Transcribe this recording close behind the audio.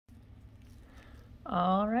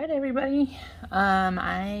All right, everybody.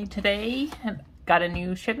 I today have got a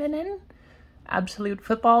new shipment in, Absolute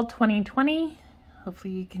Football 2020.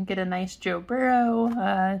 Hopefully you can get a nice Joe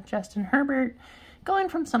Burrow, Justin Herbert, going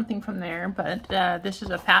from something from there. But this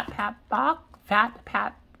is a fat pack box.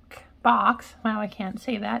 Wow, I can't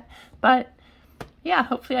say that. But yeah,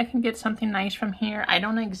 hopefully I can get something nice from here. I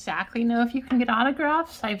don't exactly know if you can get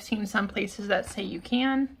autographs. I've seen some places that say you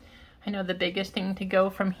can. I know the biggest thing to go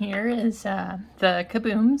from here is the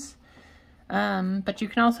kabooms. But you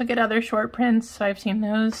can also get other short prints, so I've seen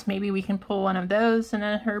those. Maybe we can pull one of those in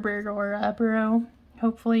a Herbert or a Burrow,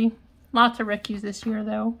 hopefully. Lots of rookies this year,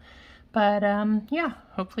 though. But yeah,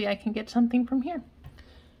 hopefully I can get something from here.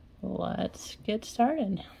 Let's get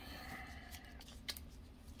started.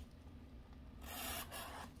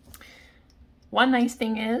 One nice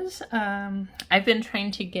thing is, I've been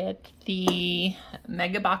trying to get the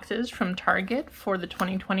mega boxes from Target for the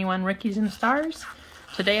 2021 Rookies and Stars.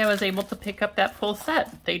 Today I was able to pick up that full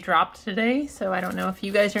set. They dropped today, so I don't know if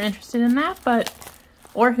you guys are interested in that,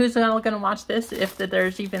 or who's going to watch this, if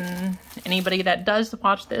there's even anybody that does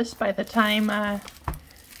watch this by the time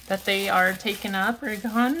that they are taken up or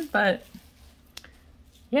gone. But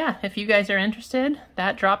yeah, if you guys are interested,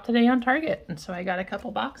 that dropped today on Target, and so I got a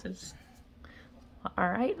couple boxes.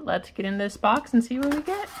 All right, let's get in this box and see what we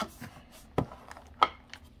get.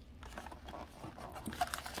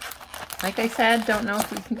 Like I said, don't know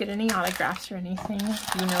if we can get any autographs or anything.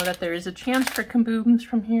 You know that there is a chance for kabooms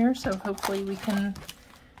from here, so hopefully we can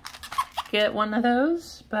get one of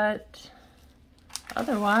those, but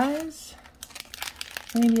otherwise,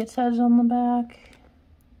 maybe it says on the back.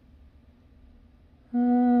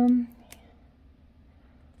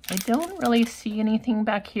 I don't really see anything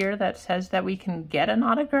back here that says that we can get an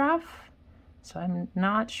autograph, so I'm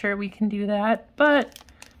not sure we can do that, but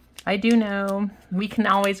I do know we can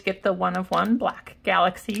always get the 1-of-1 Black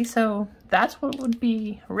Galaxy, so that's what would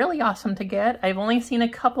be really awesome to get. I've only seen a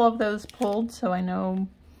couple of those pulled, so I know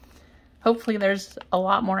hopefully there's a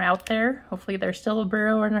lot more out there. Hopefully there's still a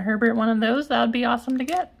Burrow and a Herbert one of those. That would be awesome to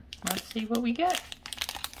get. Let's see what we get.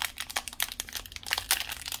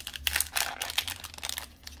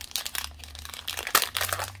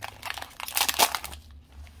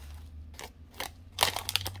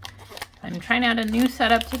 I'm trying out a new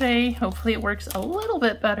setup today. Hopefully it works a little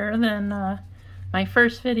bit better than my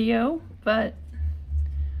first video, but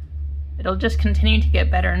it'll just continue to get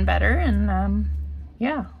better and better, and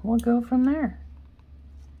yeah, we'll go from there.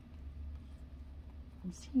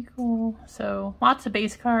 Sequel. So lots of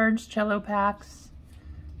base cards, Cello packs,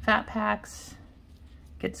 fat packs,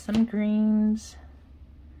 get some greens.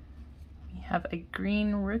 We have a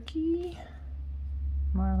green rookie,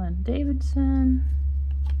 Marlon Davidson.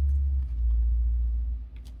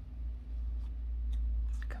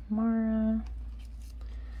 Mara,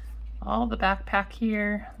 all the backpack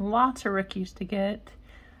here, lots of rookies to get.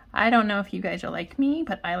 I don't know if you guys are like me,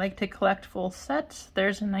 but I like to collect full sets.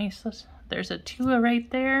 There's a Tua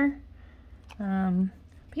right there. But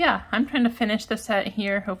yeah, I'm trying to finish the set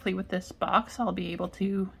here. Hopefully with this box, I'll be able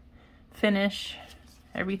to finish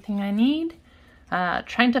everything I need.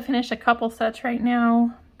 Trying to finish a couple sets right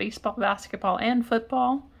now, baseball, basketball, and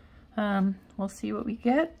football. We'll see what we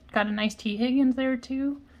get. Got a nice T. Higgins there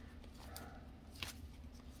too.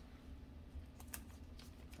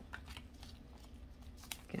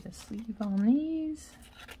 Get a sleeve on these.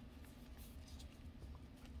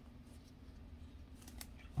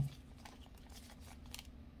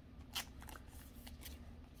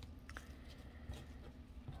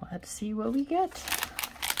 Let's see what we get.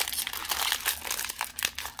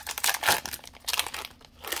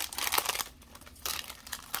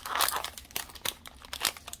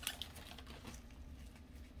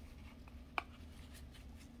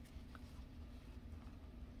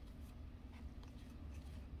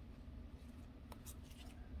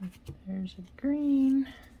 There's a green,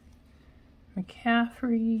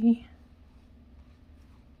 McCaffrey,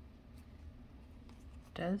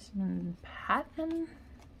 Desmond Patton,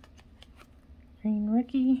 green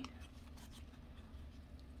rookie,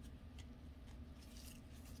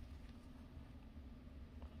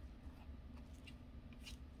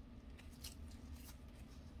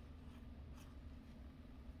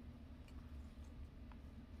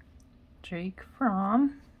 Jake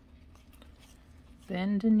Fromm,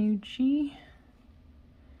 Ben DiNucci.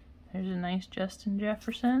 There's a nice Justin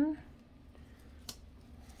Jefferson.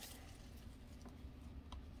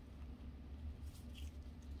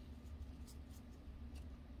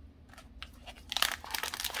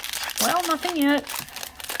 Well, nothing yet.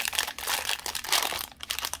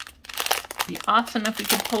 Be awesome if we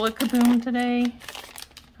could pull a Kaboom today.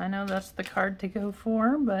 I know that's the card to go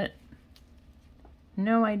for, but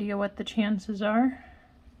no idea what the chances are.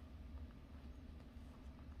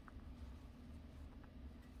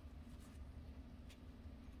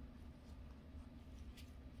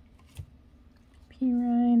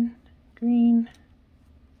 Pirine, green.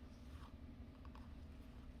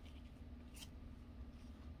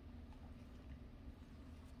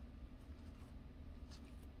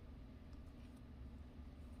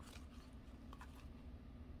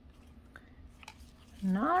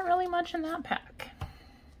 Not really much in that pack.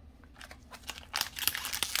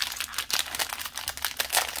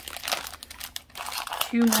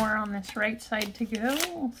 Two more on this right side to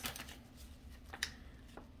go.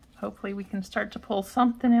 Hopefully we can start to pull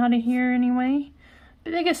something out of here anyway.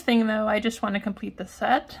 The biggest thing though, I just want to complete the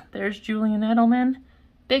set. There's Julian Edelman.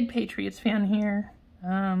 Big Patriots fan here.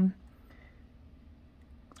 Kind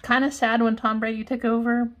of sad when Tom Brady took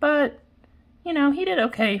over, but you know, he did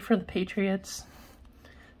okay for the Patriots.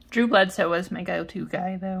 Drew Bledsoe was my go-to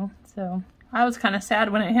guy though, so I was kind of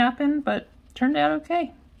sad when it happened, but turned out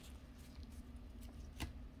okay.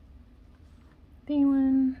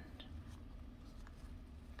 Thielen.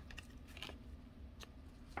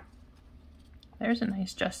 There's a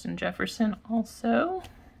nice Justin Jefferson also.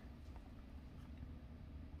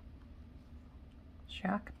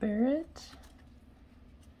 Shaq Barrett.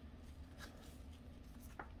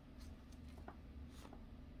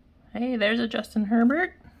 Hey, there's a Justin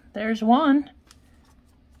Herbert. There's one.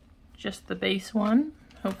 Just the base one.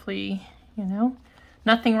 Hopefully, you know,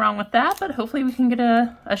 nothing wrong with that, but hopefully we can get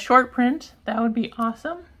a short print. That would be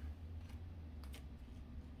awesome.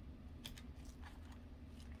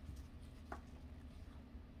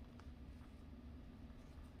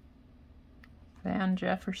 Van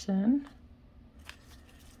Jefferson.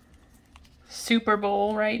 Super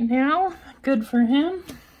Bowl right now. Good for him.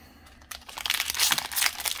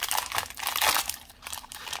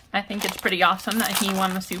 I think it's pretty awesome that he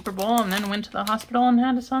won the Super Bowl and then went to the hospital and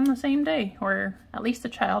had a son the same day. Or at least a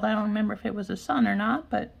child. I don't remember if it was a son or not,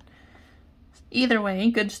 but either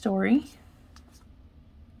way, good story.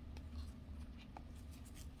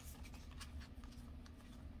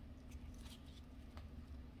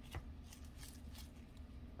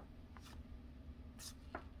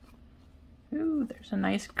 Ooh, there's a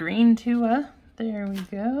nice green Tua. There we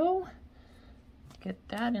go. Get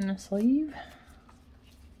that in a sleeve.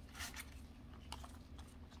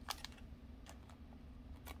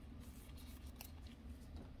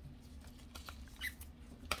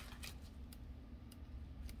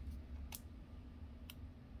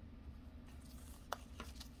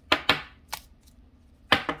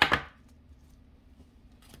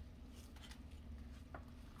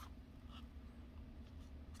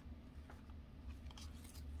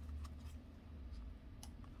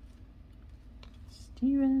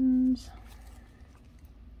 Stevens.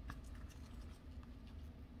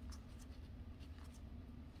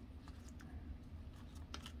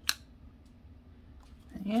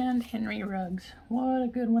 And Henry Ruggs. What a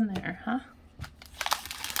good one there, huh?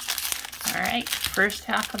 All right, first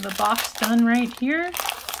half of the box done right here.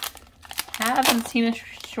 Haven't seen a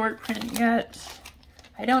short print yet.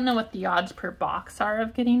 I don't know what the odds per box are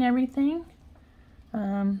of getting everything.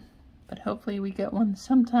 But hopefully we get one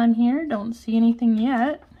sometime here. Don't see anything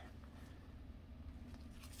yet.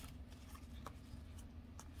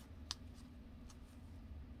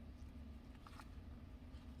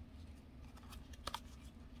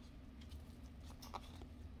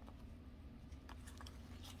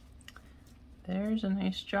 There's a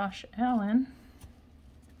nice Josh Allen.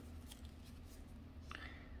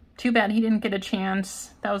 Too bad he didn't get a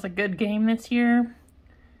chance. That was a good game this year.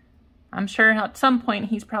 I'm sure at some point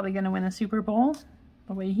he's probably going to win a Super Bowl,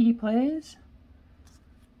 the way he plays.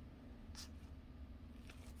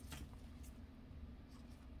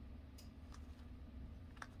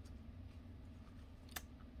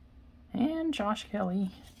 And Josh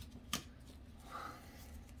Kelly.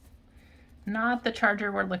 Not the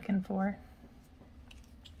Charger we're looking for.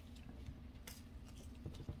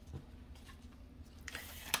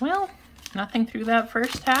 Well, nothing through that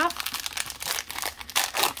first half.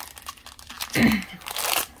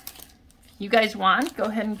 You guys want, go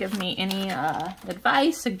ahead and give me any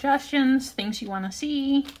advice, suggestions, things you want to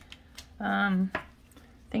see,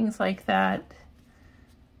 things like that.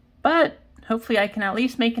 But hopefully I can at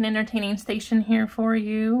least make an entertaining station here for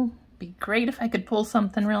you. Be great if I could pull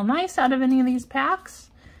something real nice out of any of these packs.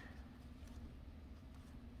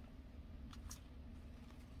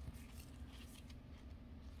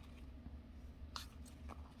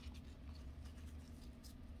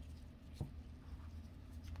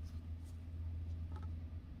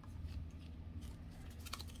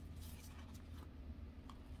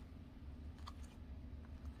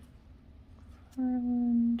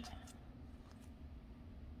 Ireland.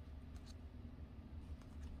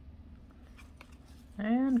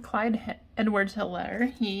 And Clyde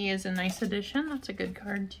Edwards-Helaire. He is a nice addition. That's a good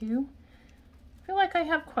card too. I feel like I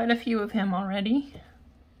have quite a few of him already.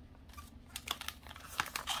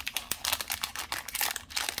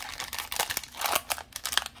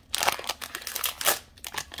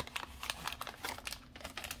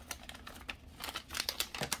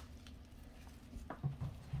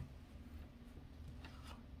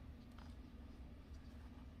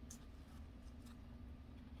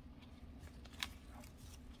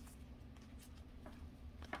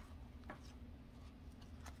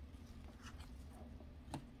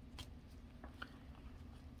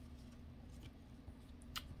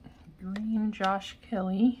 Green Josh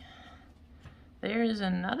Kelly. There's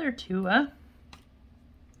another Tua.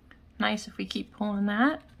 Nice if we keep pulling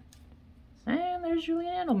that. And there's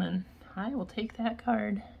Julian Edelman. I will take that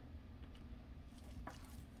card.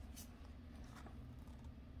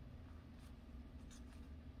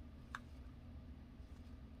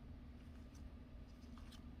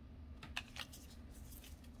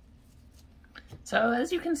 So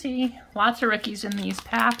as you can see, lots of rookies in these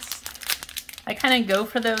packs. I kind of go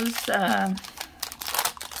for those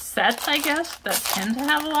sets, I guess, that tend to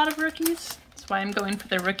have a lot of rookies. That's why I'm going for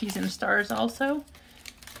the rookies and stars also.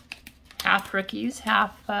 Half rookies,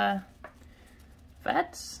 half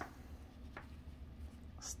vets.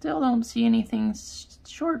 Still don't see anything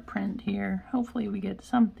short print here. Hopefully we get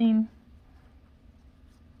something.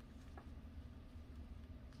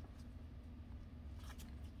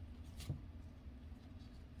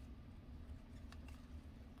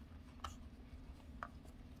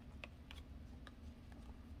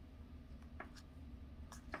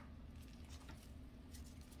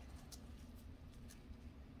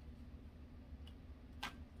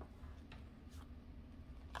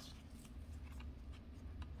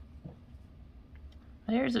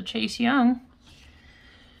 There's a Chase Young.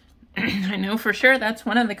 I know for sure that's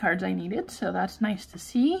one of the cards I needed, so that's nice to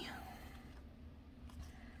see.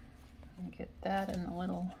 Get that in the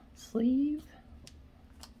little sleeve.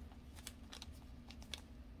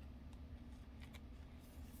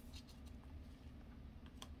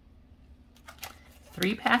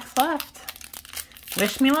 Three packs left.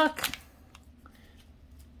 Wish me luck.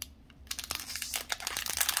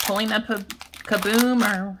 Pulling up a Kaboom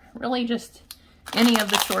or really just any of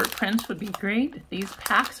the short prints would be great. These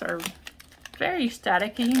packs are very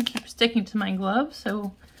staticky and keep sticking to my glove,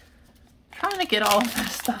 so I'm trying to get all of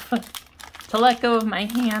this stuff to let go of my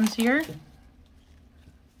hands here.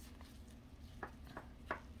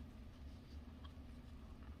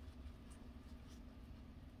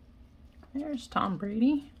 There's Tom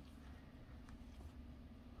Brady.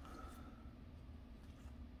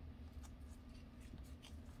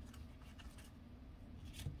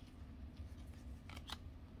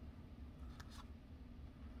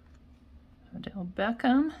 Odell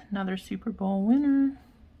Beckham, another Super Bowl winner.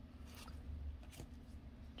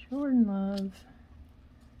 Jordan Love.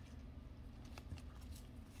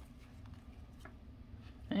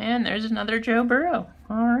 And there's another Joe Burrow.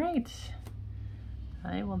 All right.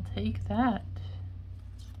 I will take that.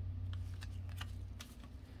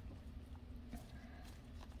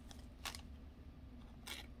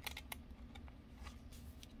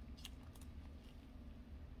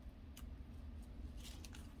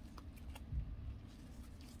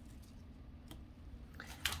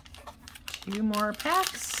 Two more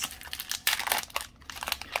packs.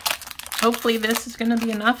 Hopefully this is going to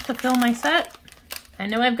be enough to fill my set. I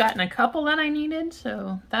know I've gotten a couple that I needed,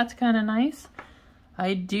 so that's kind of nice.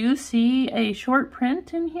 I do see a short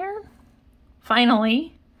print in here.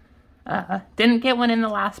 Finally. Didn't get one in the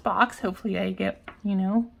last box. Hopefully I get,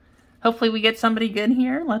 hopefully we get somebody good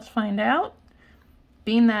here. Let's find out.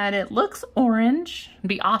 Being that it looks orange, it'd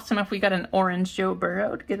be awesome if we got an orange Joe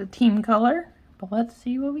Burrow to get a team color. But let's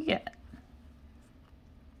see what we get.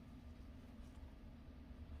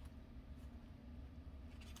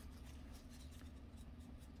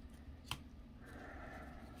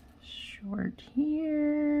 Short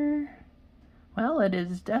here. Well, it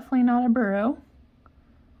is definitely not a Burrow.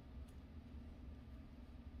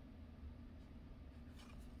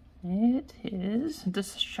 It is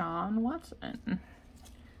Deshaun Watson.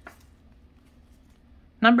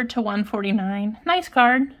 Numbered to 149. Nice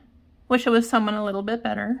card. Wish it was someone a little bit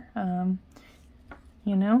better.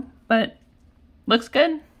 But looks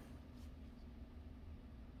good.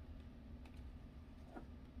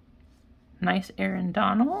 Nice Aaron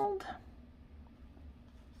Donald.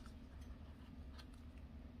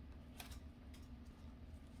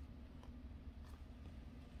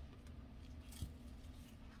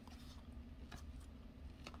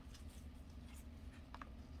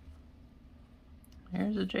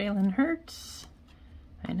 There's a Jalen Hurts.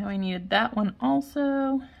 I know I needed that one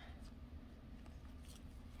also.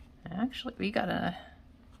 Actually, we got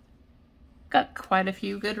quite a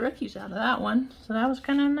few good rookies out of that one, so that was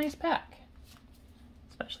kind of a nice pack,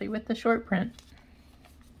 especially with the short print.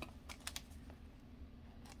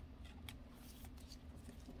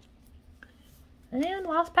 And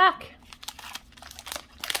last pack.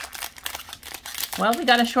 Well, we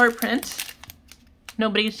got a short print.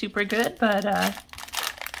 Nobody's super good, but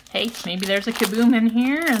hey, maybe there's a kaboom in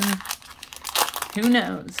here, and who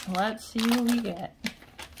knows? Let's see what we get.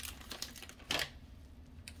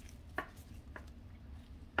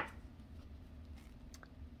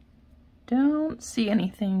 Don't see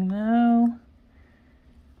anything though.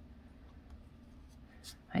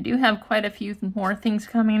 I do have quite a few more things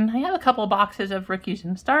coming. I have a couple boxes of Rookies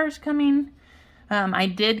and Stars coming. I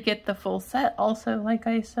did get the full set also, like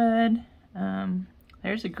I said.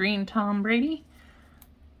 There's a green Tom Brady.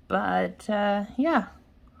 But yeah,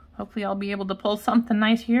 hopefully I'll be able to pull something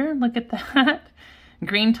nice here. Look at that.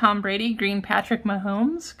 Green Tom Brady, green Patrick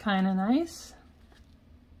Mahomes. Kind of nice.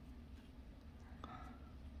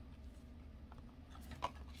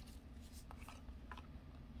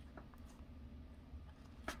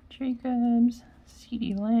 Jacobs,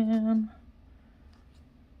 CeeDee Lamb.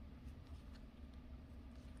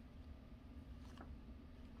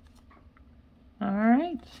 All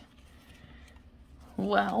right.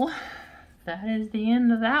 Well, that is the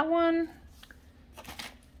end of that one.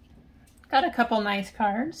 Got a couple nice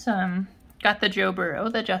cards. Got the Joe Burrow,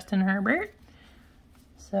 the Justin Herbert.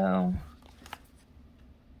 So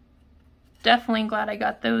definitely glad I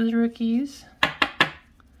got those rookies.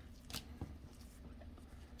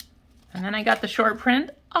 And then I got the short print.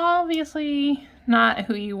 Obviously not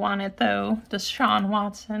who you wanted though, Deshaun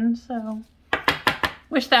Watson. So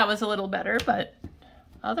wish that was a little better, but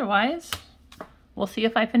otherwise, we'll see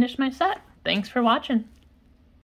if I finish my set. Thanks for watching.